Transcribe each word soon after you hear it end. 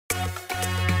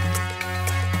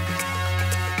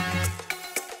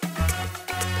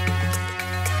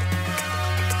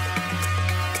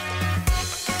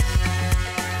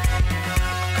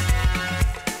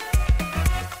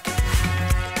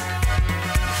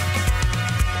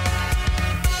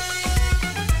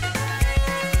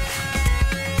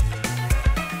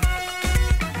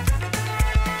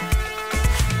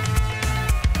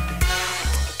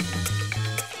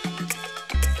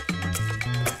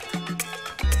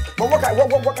But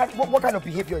what kind of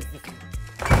behavior is this?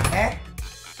 Eh?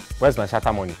 Where's my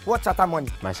charter money? What charter money?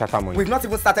 My charter money. We've not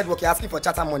even started work. You're asking for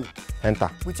charter money. Enter.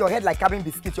 With your head like cabin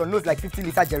biscuit, your nose like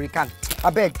 50-liter jerry can.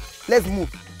 I beg, let's move.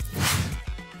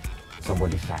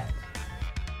 Somebody fired.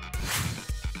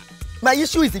 My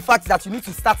issue is the fact that you need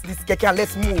to start this keke and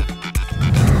let's move.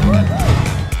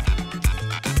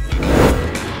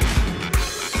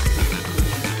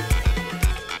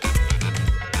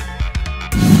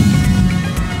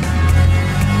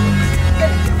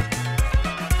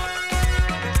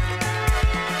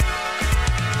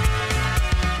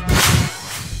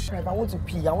 I want to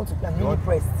pee. I'm really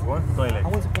pressed. You want toilet? I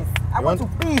want to piss. I want to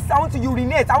piss. I want to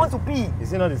urinate. I want to pee.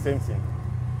 Is it not the same thing?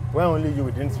 When only you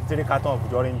drink 3 cartons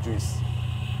of orange juice.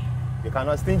 You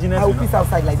cannot stinginess. I will piss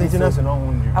outside like this. Stinginess will not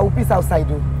wound you. I will piss outside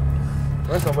though.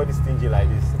 When somebody stingy like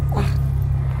this,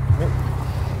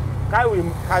 Kai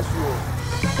will catch you.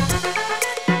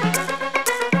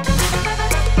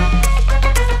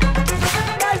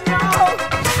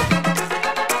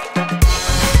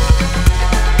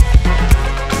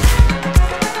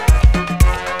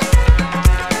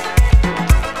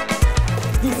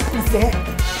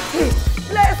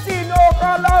 Let's see no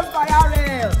colors by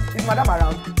RL. Is madam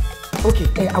around?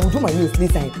 Okay, I will do my nails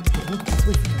later.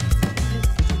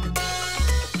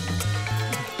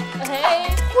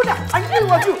 Hey. Buddha, I knew it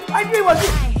was you. I knew it was you.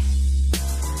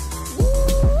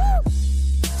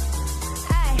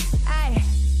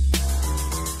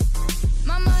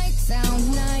 My mic sound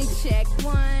nice, check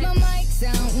 1. My mic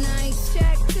sound nice,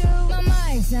 check 2. My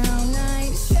mic sound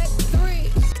nice, check 3.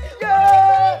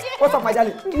 What's up, my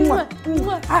darling?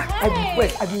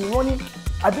 I've been running.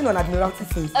 I've been on Admiralty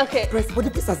since. Okay. Press, but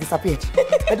the piece has disappeared.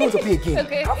 I don't want to pay again.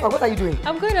 Okay. How far? What are you doing?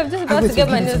 I'm good. I'm just about to get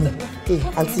my nails. Hey,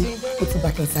 auntie, put it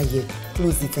back inside here.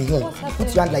 Close it and here.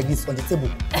 Put your hand like this on the table.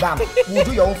 Bam. We'll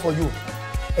do your own for you.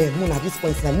 Moon, at this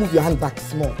point now, move your hand back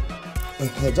small.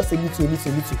 Just a little.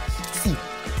 See,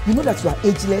 you know that you are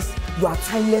ageless, you are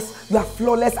timeless, you are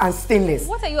flawless and stainless.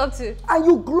 What are you up to? And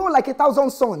you glow like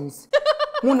 1,000 suns.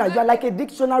 Mona, you are like a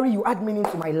dictionary, you add meaning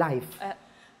to my life.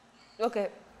 Okay.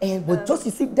 But just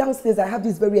you see downstairs, I have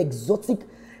this very exotic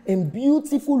and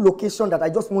beautiful location that I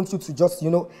just want you to just,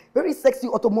 very sexy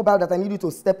automobile that I need you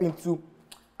to step into.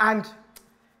 And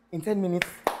in 10 minutes,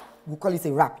 we'll call it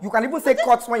a wrap. You can even say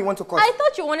cut when you want to cut. I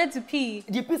thought you wanted to pee.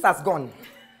 The piece has gone.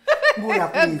 Mona,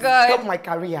 please, God. stop my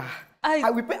career. I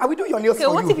will do your nails for you.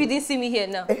 Okay, what if you didn't see me here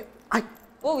now?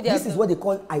 What would this is what they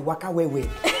call Iwaka Wewe.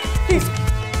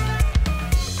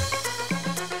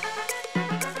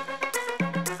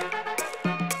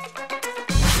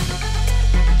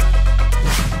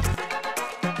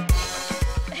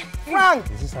 Frank!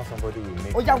 Is this how somebody will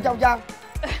make? Oh, yeah.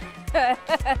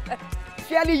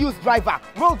 Fairly used driver.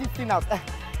 Roll this thing out.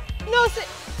 No,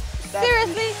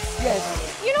 seriously? Yes.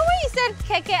 You know when you said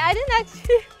keke, I didn't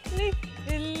actually believe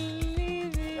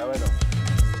it. Yeah, well done.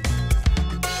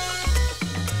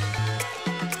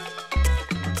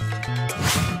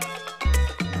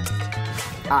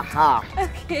 Aha.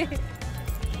 Okay.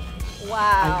 Wow.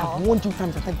 I have warned you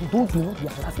times and times. You don't do what you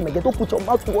are harassing me. Don't put your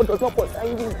mouth to what does not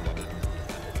concern you.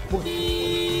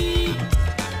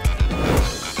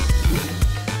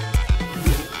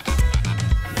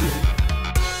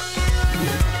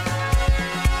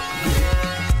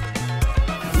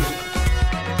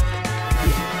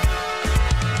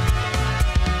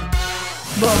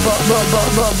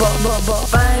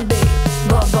 Fine babe,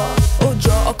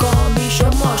 Ojo, Okombi,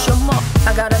 Shomo.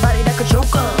 I got a body that could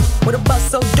choke 'em. With a bus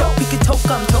so dope, we could toke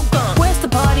 'em. Where's the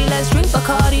party? Let's drink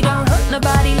Bacardi. Don't hurt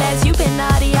nobody, less you been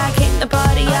naughty. I came to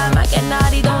party, I might get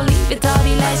naughty. Don't leave it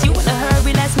tardy, less you in a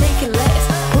hurry. Let's make it last.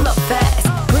 Pull up fast,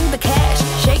 bring the cash,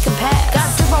 shake and pass. Got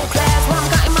zero class, when I'm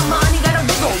getting my money, got a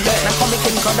big old bag. Now call me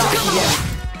Kim Kardashian.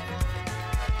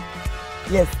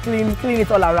 Yes, clean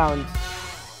it all around.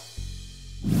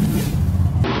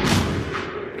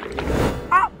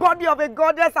 Body of a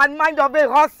goddess and mind of a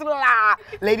hustler.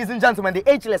 Ladies and gentlemen, the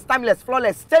ageless, timeless,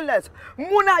 flawless, stainless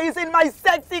Muna is in my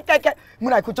sexy keke.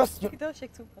 Muna, I could just... Don't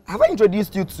shake too much. Have I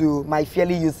introduced you to my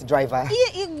fairly used driver?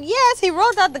 Yes, he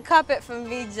rolled out the carpet for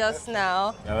me just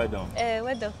now. Yeah, well done.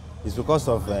 Where though? It's because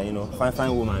of,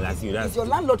 fine woman like you. Is your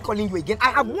landlord calling you again? I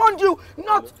have warned you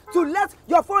not to let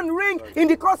your phone ring in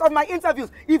the course of my interviews.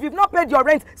 If you've not paid your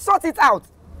rent, sort it out.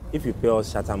 If you pay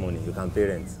us charter money, you can pay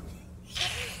rent.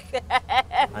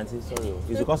 Auntie, sorry.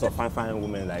 It's because of fine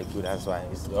women like you, that's why.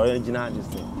 It's the original, this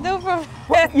thing. No problem.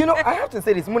 Well, I have to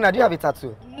say this. Muna, do you have a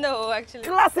tattoo? No, actually.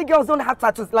 Classic girls don't have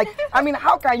tattoos.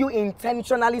 How can you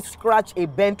intentionally scratch a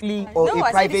Bentley or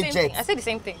a private jet? I said the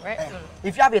same thing, right?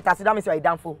 If you have a tattoo, that means you're a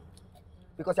damn fool.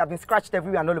 Because you have been scratched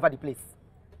everywhere and all over the place.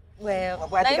 Well,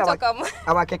 But I think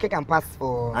our keke can pass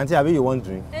for. Auntie, I mean you want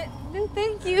drink?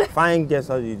 Thank you. Fine girl,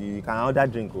 so you can order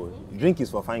drink. Oh. Drink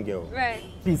is for fine girl. Right.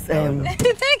 Please,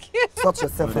 Thank you. sort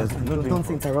yourself No, out. there's no drink Don't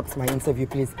for- interrupt my interview,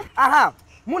 please. Aha,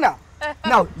 Muna.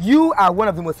 Now, you are one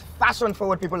of the most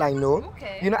fashion-forward people I know.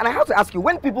 Okay. You know, and I have to ask you,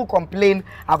 when people complain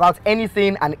about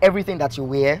anything and everything that you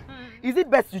wear, is it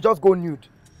best to just go nude?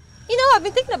 You know, I've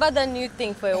been thinking about that new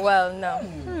thing for a while now.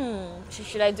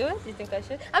 Should I do it? Do you think I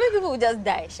should? I mean, people will just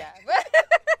die, Sha.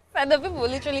 And the people will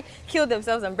literally kill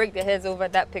themselves and break their heads over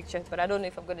that picture. But I don't know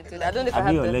if I'm going to do that. I don't know if I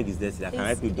have your the... leg is dirty. I can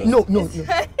help you do No.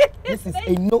 This is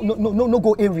a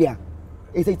no-go area.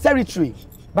 It's a territory.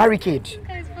 Barricade.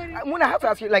 Muna, I have to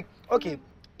ask you, like, okay,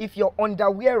 if your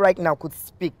underwear right now could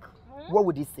speak, what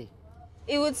would it say?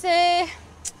 It would say...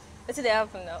 Let's see, they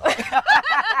happen now.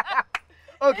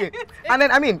 Okay. And then,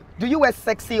 I mean, do you wear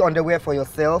sexy underwear for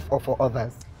yourself or for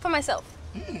others? For myself.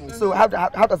 So how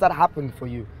does that happen for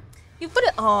you? You put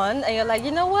it on and you're like, you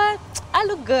know what? I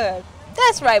look good.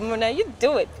 That's right, Muna. You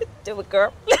do it. You do it,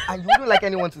 girl. And you wouldn't like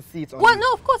anyone to see it on Well, you?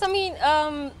 no, of course. I mean,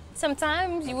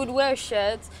 sometimes you would wear a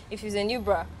shirt if it's a new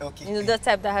bra. Okay. You know, that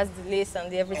type that has the lace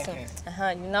and the everything.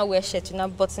 You now wear a shirt, you now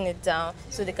button it down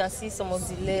so they can see some of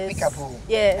the lace. Peekaboo.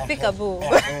 Yeah, peekaboo.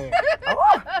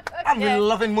 I'm really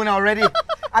loving Muna already.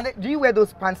 And then, do you wear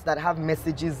those pants that have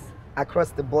messages across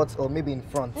the butt or maybe in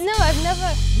front? No, I've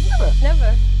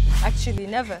never. Actually,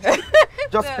 never.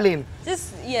 Just No. plain.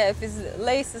 Just, yeah, if it's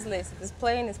lace, it's lace. If it's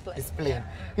plain, it's plain. It's plain.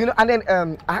 You know, and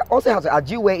then I also have to ask,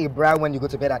 do you wear a bra when you go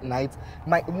to bed at night?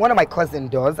 One of my cousins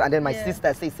does, and then my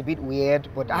sister says it's a bit weird,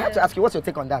 but I have to ask you, what's your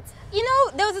take on that? You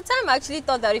know, there was a time I actually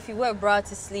thought that if you wear a bra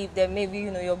to sleep, then maybe,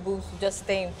 you know, your boobs would just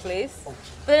stay in place. Okay.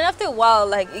 But then after a while,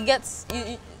 like, it gets,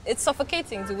 it's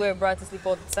suffocating to wear a bra to sleep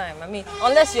all the time. I mean,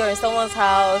 unless you're in someone's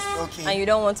house and you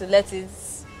don't want to let it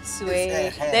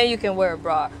sway, then you can wear a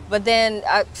bra. But then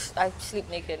I sleep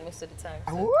naked most of the time.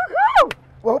 So. Woohoo!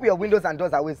 Well, hope your windows and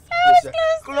doors are always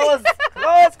close.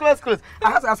 I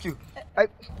have to ask you.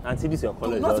 Auntie, this is your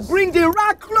color. Not bring the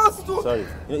rack close to. Sorry, you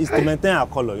know, it's to maintain her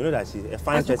color. You know that she's a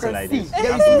fine person like this.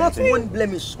 There is not one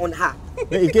blemish on her.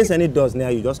 In case any does near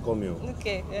you, just call me.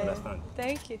 Okay, yeah. Understand?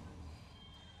 Thank you.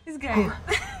 This guy.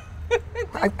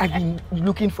 I've been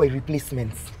looking for a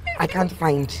replacement. I can't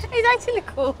find. He's actually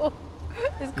cool.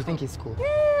 You think he's cool?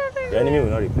 Yeah, The enemy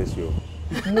will not replace you.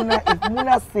 If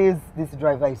Muna says this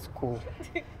driver is cool,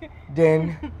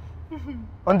 then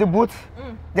on the boot,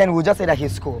 then we'll just say that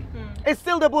he's cool. It's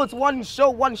still the boot. One show,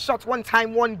 one shot, one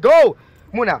time, one go.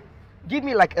 Muna, give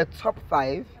me like a top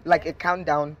 5, like a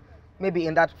countdown, maybe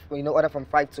in that, you know, order from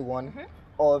 5 to 1,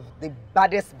 of the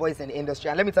baddest boys in the industry.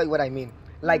 And let me tell you what I mean.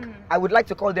 Like, I would like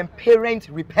to call them parent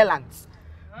repellents.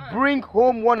 Bring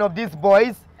home one of these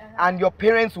boys, and your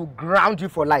parents will ground you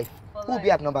for life. Who will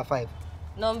be at number 5?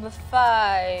 Number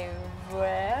 5,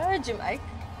 Jamaica.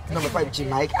 Number 5,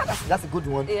 Jamaica. That's a good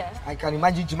one. Yeah. I can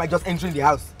imagine Jamaica just entering the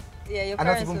house Yeah, your and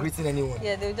not parents even will- greeting anyone.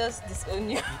 Yeah, they'll just disown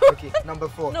you. Okay, number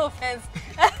 4. No offense.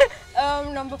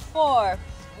 Number 4,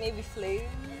 maybe Flavor.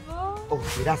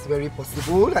 Okay, that's very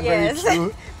possible and Yes, very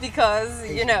true. because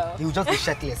you know. He will just be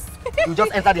shirtless. He will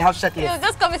just enter the house shirtless. He'll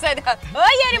just come inside the house. Oh,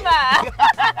 yeah,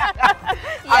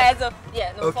 yeah, so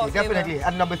yeah, number 4. Okay, definitely. Flavor.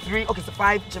 And number 3, okay, so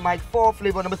 5, Jamaica, 4,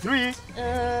 Flavor. Number 3,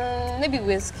 Maybe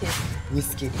Whiskey.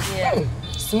 Whiskey. Yeah.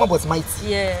 Small but mighty.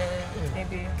 Yeah,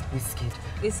 maybe Whiskey.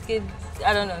 Whiskey.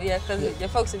 I don't know. Yeah, because your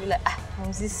folks will be like,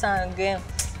 how's this sound again?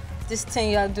 This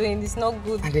thing you are doing is not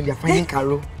good. And then they're finding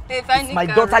Caro. They find It's my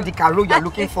daughter, the Caro you're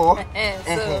looking for.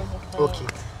 So, Okay.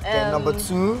 Then number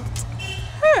 2,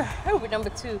 who would be number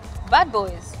 2? Bad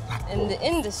boys in the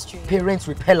industry. parent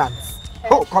repellents.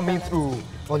 Oh, coming through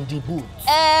on the boot.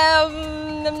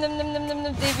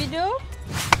 Davido.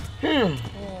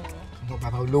 No,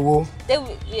 Baba Olowo.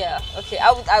 Yeah, okay.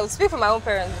 I would speak for my own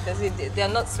parents because they are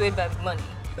not swayed by money.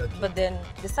 Okay. But then,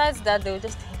 besides that, they will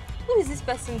just think, who is this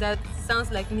person that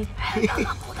sounds like me? Good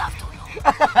afternoon.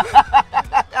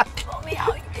 Tell me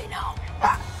how you get now.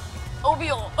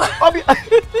 Obio.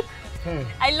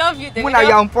 I love you, Davido. Muna,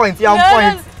 you're on point. You're on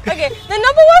point. Okay, the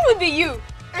number 1 would be you.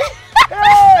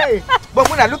 Hey! But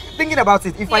Muna, look, thinking about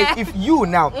it, if you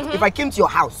now, if I came to your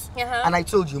house and I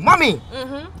told you, Mommy,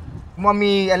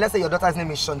 Mommy, and let's say your daughter's name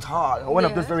is Chantal, or one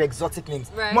of those very exotic names.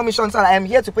 Right. Mommy Chantal, I am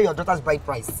here to pay your daughter's bride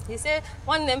price. You say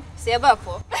one name,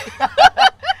 Sebapo.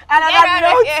 And on that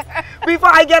note, before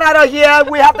I get out of here,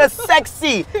 we have the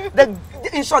sexy,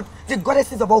 in short, the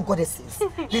goddesses of all goddesses,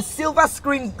 the silver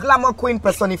screen glamour queen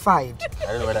personified.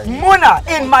 I don't know what that means. Muna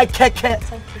in my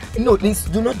keke. No, please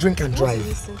do not drink and drive.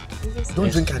 Don't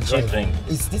drink and drive. Drink.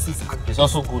 This is It's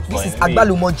also good for this is enemy.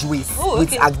 Agbalumo juice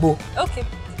with Agbo. Okay.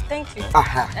 thank you.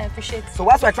 Aha. I appreciate it. So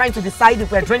whilst we're trying to decide if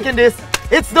we're drinking this,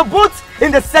 it's the boot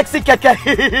in the sexy keke.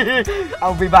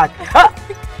 I'll be back.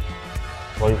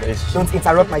 Don't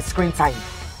interrupt my screen time.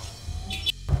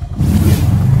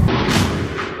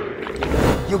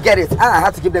 You get it. I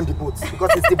had to give them the boots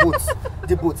because it's the boots.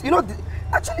 The boots. You know,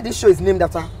 actually this show is named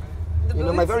after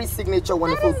my very signature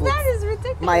wonderful boots. That is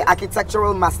ridiculous. My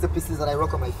architectural masterpieces that I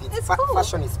rock on my feet. It's cool.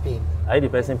 Fashion is pain. Are you the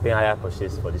person paying higher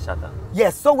purchase for the shatter?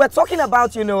 Yes, so we're talking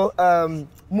about,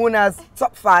 Muna's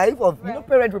top 5 of,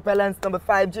 parent repellents. Number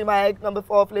 5, G-Mike. Number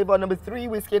 4, Flavor. Number 3,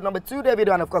 Whiskey. Number 2,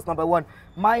 Davido. And of course, number 1,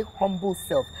 my humble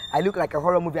self. I look like a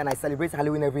horror movie and I celebrate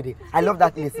Halloween every day. I love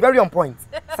that list. Very on point.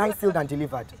 Signed, sealed, and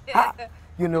delivered. Ha!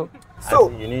 So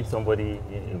you need somebody,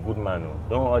 a good man.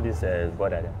 Don't all this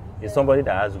bother them. It's somebody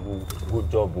that has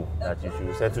good job that you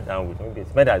should settle down with. Maybe it's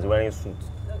somebody that's wearing suit.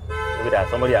 Maybe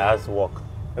that's somebody that has work.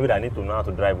 Maybe that need to know how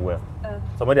to drive well.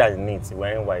 Somebody that's neat,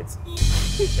 wearing white.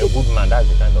 A good man, that's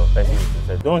the kind of person you should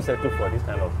settle. Don't settle for this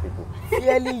kind of people.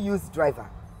 Fairly used driver.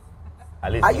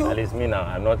 At least me now,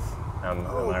 I'm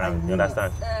around. You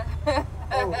understand?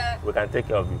 We can take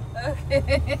care of you.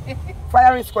 Okay.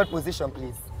 Firing squad position,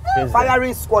 please.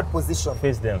 Firing squad position.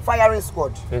 Face them. Firing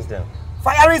squad. Face them.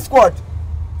 Firing squad.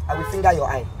 I will finger your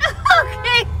eye.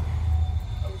 Okay.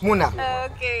 Muna.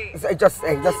 Okay.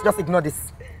 Just ignore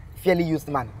this fairly used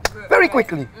man. Very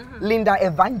quickly, Linda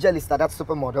Evangelista, that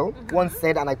supermodel, once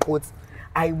said, and I quote,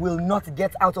 "I will not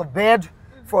get out of bed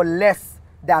for less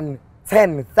than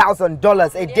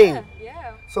 $10,000 a day."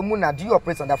 Yeah. So Muna, do you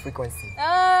operate on that frequency?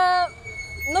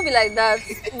 Not be like that,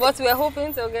 but we're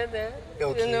hoping to get there.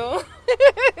 Okay.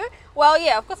 Well,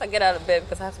 yeah, of course I get out of bed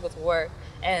because I have to go to work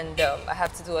and I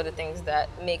have to do other things that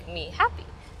make me happy.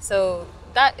 So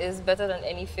that is better than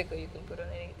any figure you can put on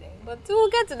anything. But we'll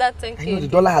get to that 10K. I know the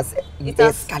dollar has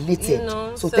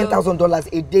escalated. So $10,000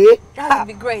 a day. That would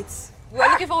be great. We're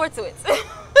looking forward to it.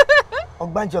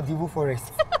 Ogbanji of the Evil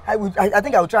Forest. I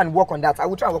think I will try and work on that. I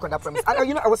will try and work on that premise.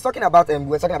 And I was talking about we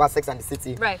were talking about Sex and the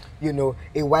City. Right.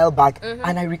 A while back,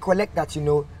 and I recollect that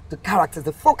the characters,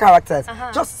 the 4 characters,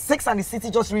 just Sex and the City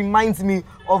just reminds me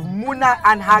of Muna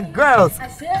and her girls.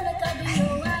 This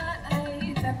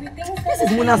is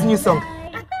Muna's new song.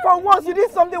 For once, you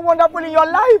did something wonderful in your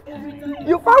life.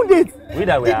 You found it. The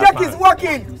deck is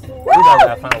working.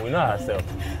 We know ourselves.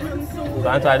 So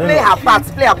play her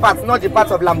part, not the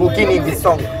part of Lamborghini in the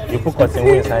song. You put cotton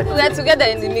wool inside. We are together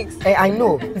in the mix. I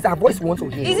know. It's her voice we want to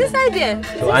hear. Is inside there?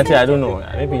 So Auntie, I don't know.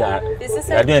 Maybe you are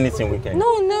doing anything weekend.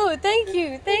 No, thank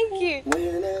you.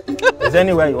 Is there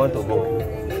anywhere you want to go?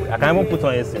 I can even put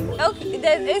on AC. Okay,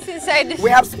 there's AC inside. We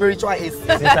have spiritual AC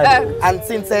and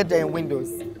tinted windows.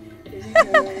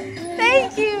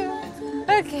 Thank you.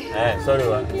 Okay. Sorry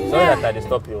that I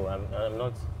disturbed you. I'm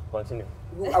not continuing.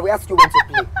 I will ask you when to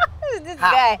play. This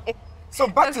guy. So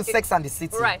back to Sex and the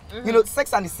City. Right.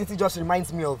 Sex and the City just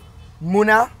reminds me of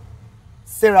Muna,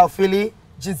 Sarah Philly,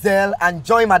 Giselle, and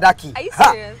Joy Madaki. Are you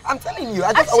serious? I'm telling you,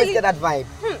 I just always get that vibe.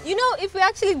 If we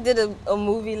actually did a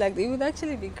movie like that, it would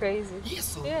actually be crazy. Yes,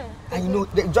 so. Yeah.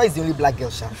 And Joy is the only black girl,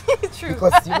 Sha. True.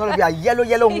 Because you're going to be a yellow,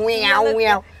 Yellow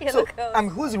So, girl.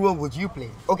 whose role would you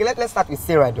play? Okay, let's start with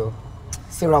Sarah, though.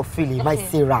 Sarah Philly, my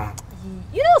Sarah.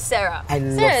 You know Sarah. I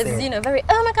love Sarah's, Sarah. very,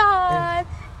 oh my God.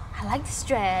 I like this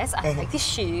dress, I like these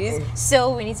shoes,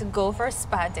 so we need to go for a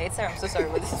spa date. Sarah, I'm so sorry,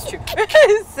 but this is true.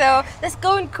 So let's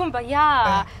go in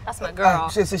Kumbaya. That's my girl.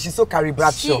 So she's so Carrie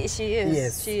Bradshaw. She is.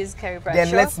 Yes. She is Carrie Bradshaw.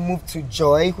 Then let's move to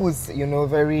Joy, who's,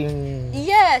 very...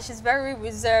 Yeah, she's very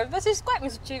reserved, but she's quite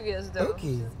mischievous though.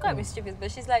 Okay. Quite mischievous,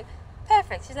 but she's like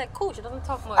perfect. She's like cool, she doesn't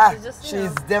talk much. She's just,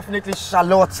 she's definitely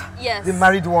Charlotte. Yes. The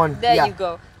married one. There you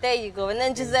go. And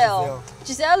then Giselle.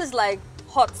 Giselle is like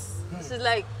hot. She's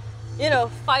like,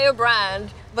 firebrand,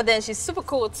 but then she's super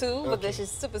cool too, but then she's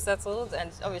super settled,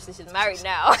 and obviously she's married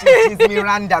now. She's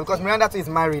Miranda, because Miranda too is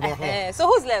married. So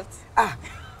who's left?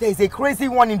 There's a crazy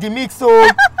one in the mix, so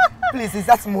please,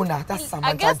 that's Mona, that's Samantha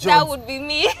I guess Jones. that would be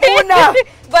me. Mona!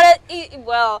 But,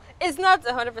 it's not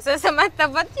 100% Samantha,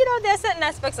 but there are certain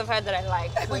aspects of her that I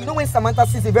like. But when Samantha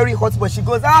sees a very hot spot, she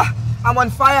goes, I'm on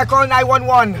fire, call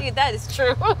 911. Yeah, that is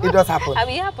true. It does happen. I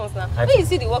mean, it happens now. When you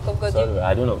see the work of God, sorry,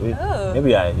 I don't know.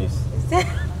 Maybe I this.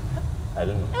 I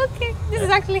don't know. Okay, this is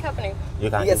actually happening.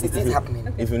 Yes, it is happening.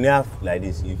 If you never like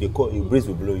this, if your breeze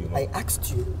will blow you. I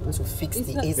asked you to fix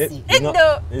the AC.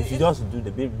 If you just do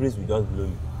the breeze will just blow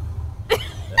you.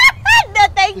 No,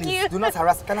 thank Please, you. do not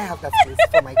harass. Can I have that space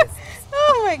for my guests?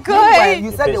 Oh my God.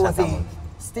 You said there was a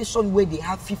station where they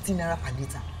have 15 naira per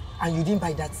liter, and you didn't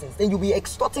buy that since. Then you'll be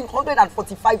extorting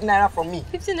 145 naira from me.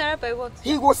 15 naira by what?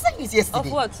 He was saying this yesterday.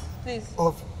 Of what, please?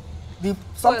 Of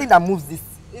something that moves this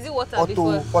Is it water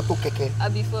before? Auto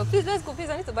keke. Before. Please, let's go. Please,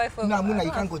 I need to buy phone. No, Muna,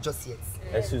 you can't go just yet.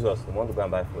 Excuse us. We want to go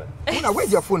and buy fuel. Muna,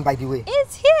 where's your phone, by the way?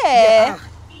 It's here. Yeah.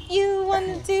 You want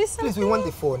to do something? Please, we want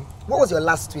the phone. What was your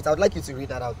last tweet? I would like you to read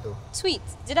that out, though. Tweet.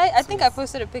 Did I? I think I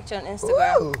posted a picture on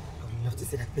Instagram. Ooh. You have to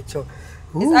see that picture.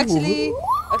 Ooh. It's actually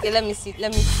okay. Let me see.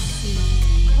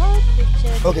 What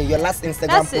picture? Okay, your last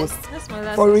Instagram post. That's my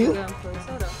last For real? Instagram post.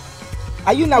 Hold on.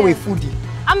 Are you now a foodie?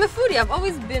 I'm a foodie. I've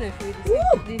always been a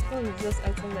foodie. The phone is just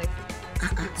acting like.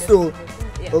 So,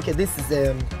 yeah. okay, this is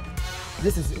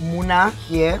Muna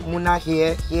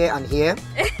here, here, and here.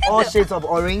 All shades of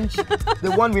orange.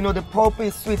 The one we know, the purple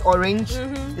is sweet orange.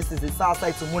 This is the south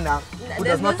side to Muna, who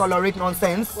does not tolerate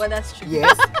nonsense. Well, that's true.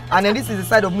 Yes. And then this is the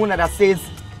side of Muna that says,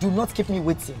 do not keep me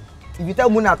waiting. If you tell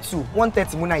Muna 2,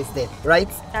 1:30 Muna is there, right?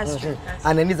 That's true. That's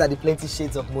and then these are the plenty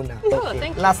shades of Muna. Oh,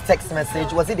 thank you. Last text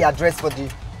message, was it the address for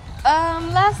the...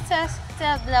 Last text,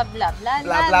 blah blah blah blah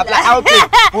blah blah. Okay,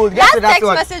 we'll get to that text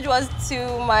one. message was to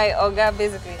my Oga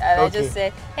basically, and Okay. I just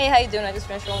said, "Hey, how you doing? I just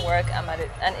finished from work. I'm at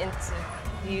an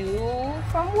interview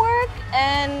from work,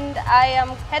 and I am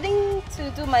heading to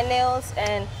do my nails,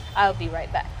 and I'll be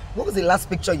right back." What was the last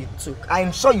picture you took?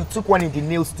 I'm sure you took one in the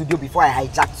nail studio before I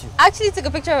hijacked you. I actually took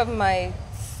a picture of my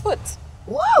foot.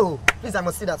 Wow! Please, I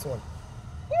must see that one.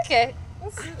 Okay.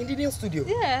 In the nail studio?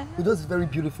 Yeah. With those very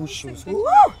beautiful shoes.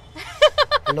 Wow!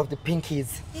 I love the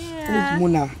pinkies. Yeah.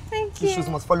 Muna, Thank these you. shoes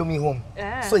must follow me home.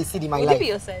 Yeah. So you see in my Will life. it be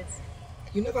your size?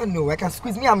 You never know. I can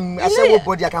squeeze me. I'm a know shadow you-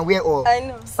 body. I can wear all. I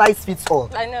know. Size fits all.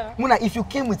 I know. Muna, if you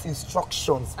came with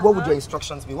instructions, what would your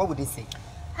instructions be? What would they say?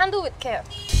 Handle with care.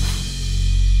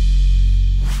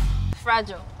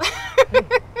 Fragile.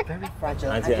 Very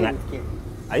fragile. Auntie, Handle and with care.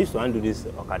 I used to handle this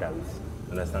Okada with.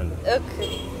 Understand?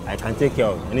 Okay. I can take care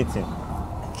of anything.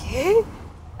 Okay.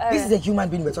 This is a human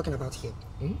being we're talking about here.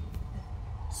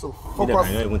 So You focus.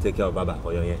 cannot even take care of Baba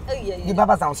for your hair. Oh yeah. The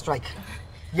Babas are on strike.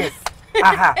 Yes.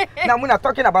 Aha. Now, Muna,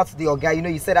 talking about the Oga, you know,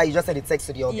 you said that you just said the text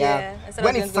to the Oga. Yeah, I said I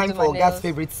When was it's gonna time go do for my Oga's nails.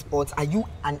 favorite sport, are you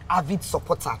an avid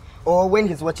supporter? Or when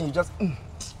he's watching, you just,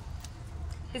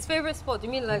 His favorite sport? You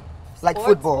mean like Like sports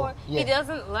football, sport? yeah. He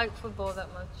doesn't like football that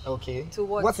much. okay. To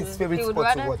watch. What's his favorite He would sport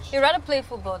rather, to watch? He'd rather play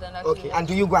football than actually Okay, watch. and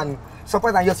do you go and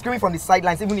support and you're screaming from the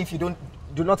sidelines even if you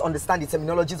do not understand the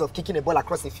terminologies of kicking a ball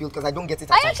across the field because I don't get it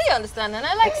at I times. actually understand and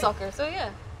I like soccer, so yeah.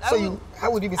 So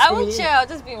how would you be I screaming? would cheer, I'll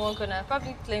just be in one corner,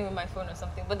 probably playing with my phone or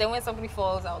something. But then when somebody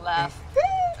falls, I'll laugh.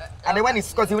 And then when he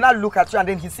scores, he will not look at you and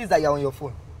then he sees that you're on your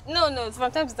phone. No,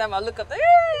 from time to time I'll look up,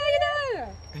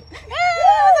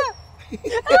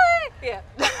 yeah.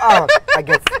 Oh, I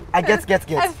get.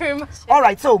 That's very much it. All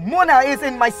right, so Mona is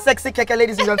in my sexy keke,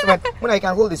 ladies and gentlemen. Mona, you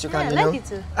can hold this, you can, Yeah, you I know. like it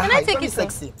too. Ah, Can I it's take very it too?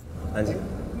 sexy. Auntie,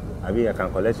 Abi, I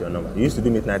can collect your number. You used to do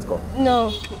midnight call.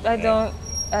 No, I don't.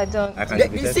 I can You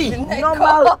give see, it. Midnight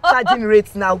normal call. charging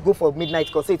rates now go for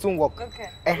midnight call, so it won't work.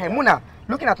 Okay. Mona,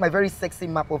 looking at my very sexy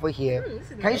map over here,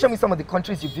 can you show me some of the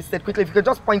countries you visited quickly? If you could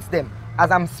just point them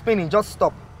as I'm spinning, just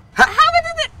stop. How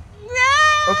is it?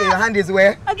 No! Okay, your hand is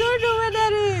where? I don't know where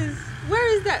that is.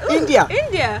 Where is that? Ooh, India.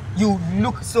 India. You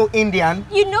look so Indian.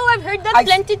 You know I've heard that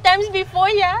plenty times before,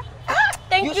 yeah?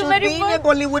 Thank you should very be in a much.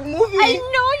 Bollywood movie. I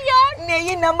know, yeah.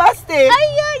 Neyi namaste.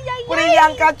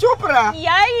 Priyanka Chopra.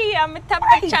 Yeah, I'm a top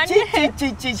of channel.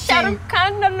 Chi. Shahrukh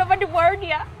Khan all over the world,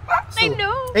 yeah. I So,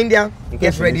 know. India, In get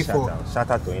case you ready need for shout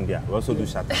out to India. We also do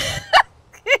shout out.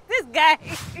 This guy.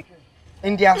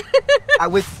 India. I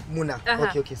wait, Muna.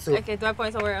 Okay. So Okay, do I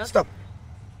point somewhere else? stop.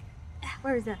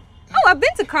 Where is that? Oh, I've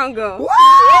been to Congo. What?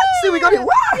 See, we got it.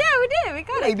 What? Yeah, we did. We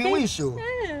got it. Maybe we should.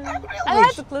 I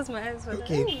had to close my eyes for that.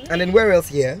 Okay. And then where else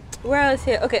here? Where else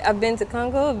here? Okay, I've been to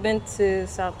Congo. I've been to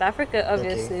South Africa,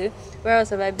 obviously. Where else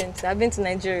have I been to? I've been to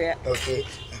Nigeria. Okay.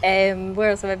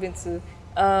 Where else have I been to?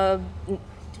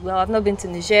 Well, I've not been to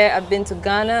Niger. I've been to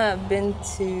Ghana. I've been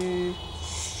to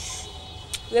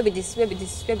where be this?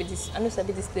 I know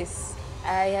Sabi this place.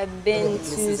 I have been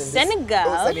to Senegal.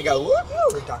 Oh, Senegal.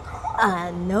 Woo, Dakar. I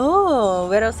know.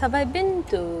 Where else have I been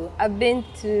to? I've been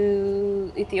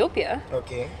to Ethiopia.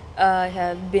 Okay. I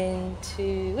have been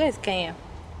to where's Kenya?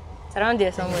 It's around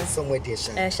there somewhere. Somewhere there,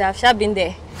 Sha. I've been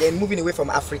there. Then moving away from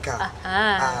Africa.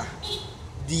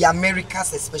 The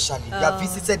Americas especially. You have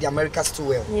visited the Americas too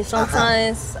well. Yeah,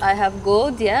 sometimes I have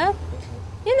gold, yeah.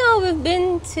 You know, we've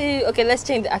been to. Okay, let's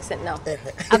change the accent now.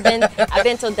 I've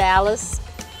been to Dallas.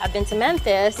 I've been to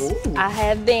Memphis. Ooh. I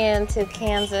have been to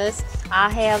Kansas. I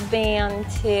have been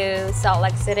to Salt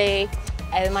Lake City.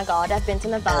 Oh my God, I've been to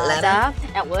Nevada.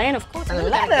 Atlanta, of course.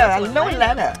 Atlanta, I know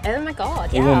Atlanta. Oh my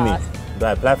God, Even yeah. me. Do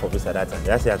I apply for visa that time?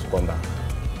 They actually have to come back.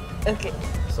 Okay.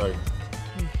 Sorry.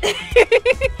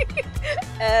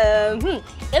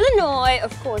 Illinois,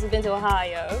 of course. I've been to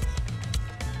Ohio.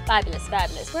 Fabulous,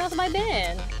 fabulous. Where else have I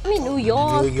been? I mean, New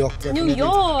York. New York, New definitely.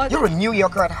 York. You're a New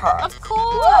Yorker at heart. Of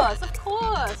course, of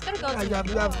course. Gotta go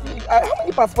to How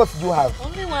many passports do you have?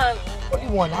 Only one. Only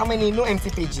one. How many? No empty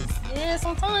pages. Yeah,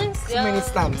 sometimes. Too many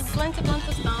stamps. Plenty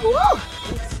stamps. Woo!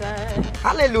 It's,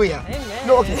 Hallelujah. Amen.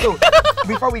 No, okay, so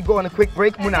before we go on a quick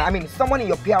break, Muna, I mean, someone in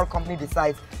your PR company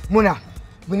decides, Muna,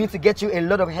 we need to get you a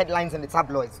lot of headlines in the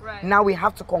tabloids. Right. Now we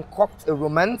have to concoct a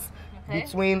romance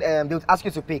between, they would ask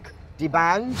you to pick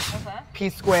D'banj,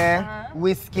 P-Square,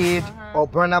 Wizkid, or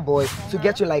Burna Boy to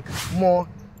get you like more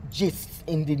gists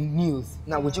in the news.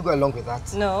 Now, would you go along with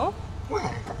that? No.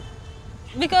 Why?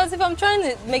 Because if I'm trying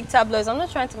to make tabloids, I'm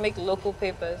not trying to make local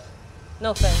papers.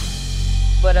 No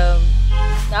offense. But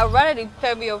I'd rather they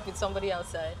pair me up with somebody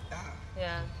outside.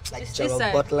 Yeah. Like It's Gerald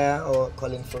decent. Butler or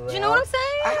Colin Farrell. Do you know what I'm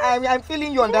saying? I'm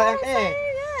feeling you on that. Yeah.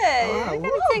 Wow, I woo.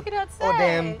 gotta take it outside.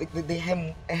 Or the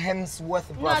Hemsworth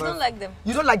brothers. No, I don't like them.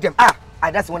 You don't like them?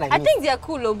 That's the one I I mean. think they're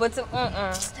cool though, but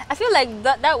I feel like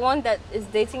that one that is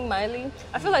dating Miley,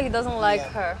 I feel like he doesn't like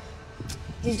her.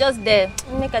 He's just there.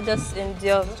 Make her just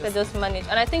endure, make her just manage.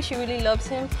 And I think she really loves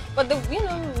him. But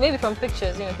maybe from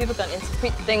pictures, people can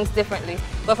interpret things differently.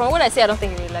 But from what I see, I don't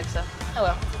think he really likes her. Oh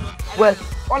well. Well,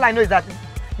 all I know is that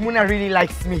Muna really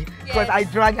likes me because I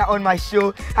drag her on my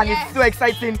show and it's so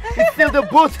exciting. It's still the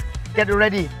boat. Get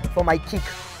ready for my kick.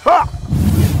 Ha!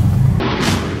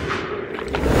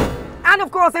 And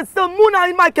of course, it's still Muna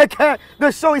in my keke.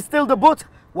 The show is still the boat.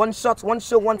 One shot, one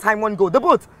show, one time, one go. The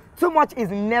boat. Too much is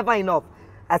never enough.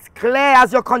 As clear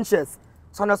as your conscience.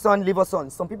 Turn us on, leave us on.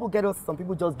 Some people get us, some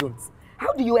people just don't.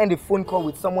 How do you end a phone call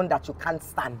with someone that you can't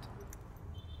stand?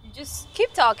 You just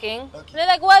keep talking. Okay. They're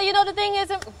like, well, the thing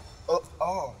is...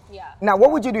 Yeah. Now,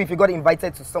 what would you do if you got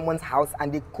invited to someone's house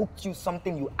and they cooked you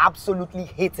something you absolutely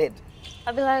hated?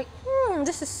 I'd be like,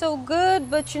 this is so good,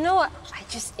 but you know what? I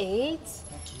just ate.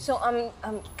 Okay. So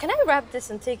can I wrap this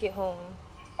and take it home?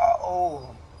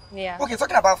 Yeah. Okay,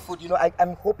 talking about food,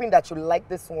 I'm hoping that you like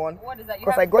this one. What is that?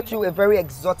 Because I got you a very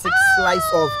exotic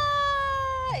slice of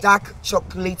dark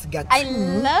chocolate gâteau. I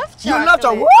love chocolate. You love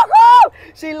chocolate. Woohoo!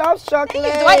 She loves chocolate.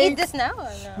 Do I eat this now or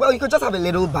no? Well, you could just have a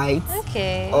little bite.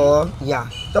 Okay. Or,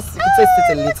 just you could taste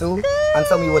it a little and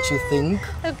tell me what you think.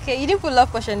 Okay, you didn't put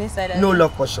love potion inside. No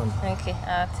love potion. Okay,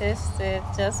 I'll taste it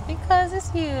just because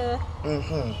it's you.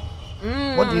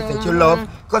 What do you think? You love?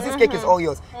 Because this cake is all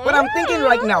yours. But I'm thinking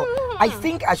right now, I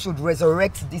think I should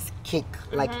resurrect this cake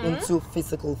like into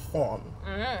physical form.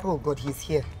 Oh God, he's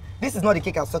here. This is not the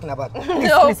cake I was talking about.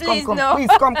 Please, come. No. Please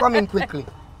come in quickly.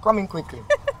 Come in quickly.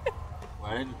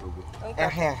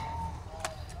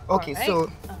 Okay, right. So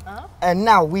and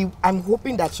now I'm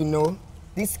hoping that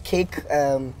this cake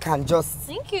can just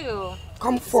thank you.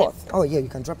 Come forth. Oh yeah, you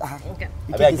can drop. Okay.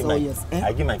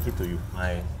 I give my key to you.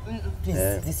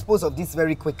 Please dispose of this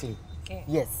very quickly. Okay.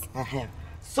 Yes.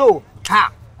 So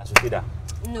I should feed her.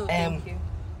 No, thank you.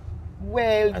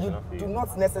 Well, you do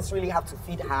not necessarily have to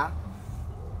feed her.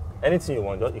 Anything you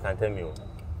want, you can tell me.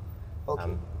 Okay.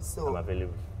 I'm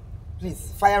available.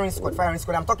 Please, firing squad.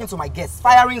 I'm talking to my guests.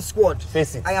 Firing squad.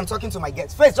 Face it. I am talking to my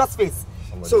guests. Just face.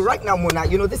 So right now, Mona,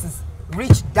 this is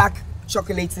rich, dark,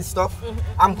 chocolatey stuff.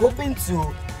 I'm hoping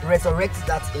to resurrect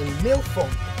that in milk form.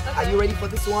 Okay. Are you ready for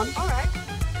this one? All right.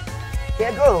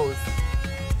 Here goes.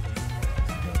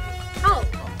 Oh.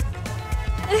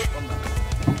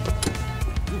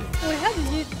 Wait, how did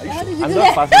you do that? I'm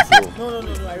just passing through.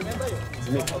 No. I remember you. It's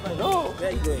me. No. Where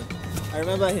are you going? I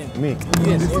remember him. Me?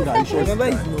 Yes. I remember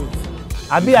his nose.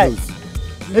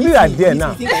 Maybe you are there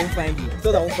now. You think I won't find you?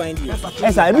 Thought I won't find you.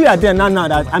 Yes, sir. Maybe you are there now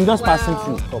that I'm just passing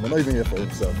through. Oh, we're not even here for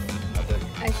himself.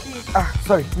 I see.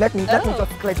 Sorry. Let me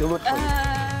just clear the road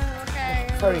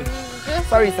for you. Okay.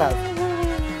 Sorry, sir.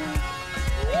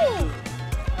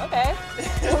 Okay.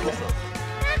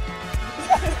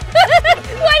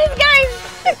 What is guys?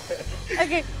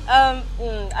 Okay.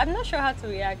 I'm not sure how to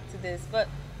react to this, but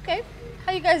okay.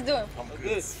 How you guys doing? I'm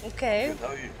good. Okay. Good, how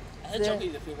are you? Chocolate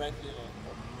is your favorite flavor.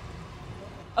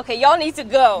 Okay, y'all need to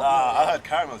go. Nah, I heard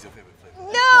caramel's your favorite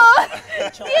flavor. No!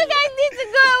 You guys need to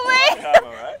go away.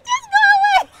 Caramel, right? Just go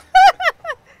away.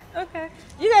 Okay.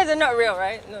 You guys are not real,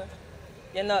 right? No.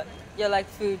 You're not. You're like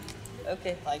food.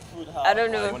 Okay. Like food, how? I don't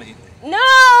I know. want to eat it.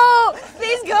 No!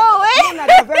 Please go away. No,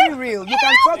 they're very real. You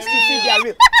can touch to see they're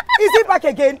real. Is it back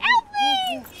again? Help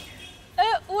me!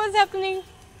 What's happening? You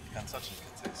can touch it, you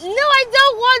can taste it. No, I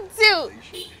don't want to.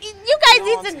 You guys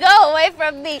need to go away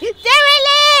from me.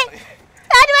 Jeremy!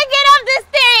 How do I get off this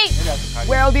thing?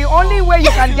 Well, the only way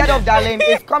you can get off, darling,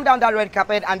 is come down that red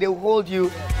carpet and they'll hold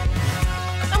you.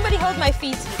 Somebody hold my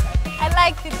feet. I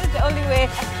like it. This is the only way.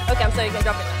 Okay, I'm sorry. You can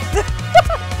drop it now.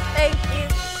 Thank you.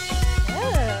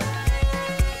 Yeah.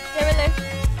 Jeremy,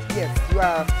 You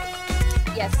are.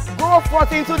 Yes. Go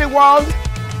forth into the world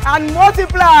and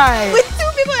multiply. With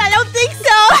 2 people, I don't think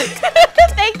so.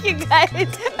 Thank you, guys.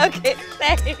 Okay,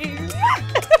 thanks.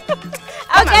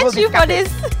 I'll get you for this.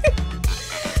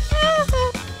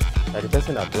 Like the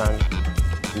person that planned,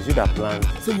 is you that planned.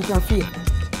 So you can feel.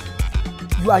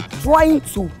 You are trying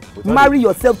to marry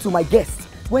yourself to my guests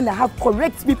when I have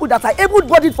correct people that are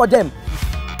able-bodied for them.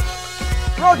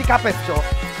 Roll the carpet, Joe.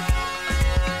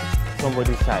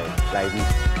 Somebody's child like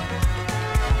this.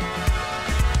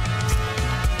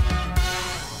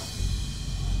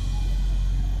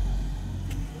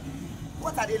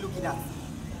 What are they looking at?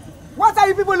 What are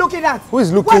you people looking at? Who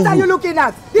is looking What are you looking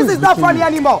at? This is not funny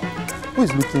anymore. Who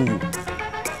is looking you?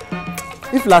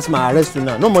 If last man arrest you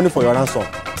now, no money for your ransom.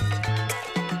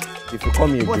 If you call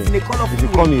me again. In a colorful if you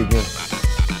call me again.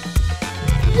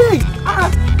 Yay!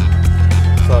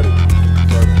 Sorry.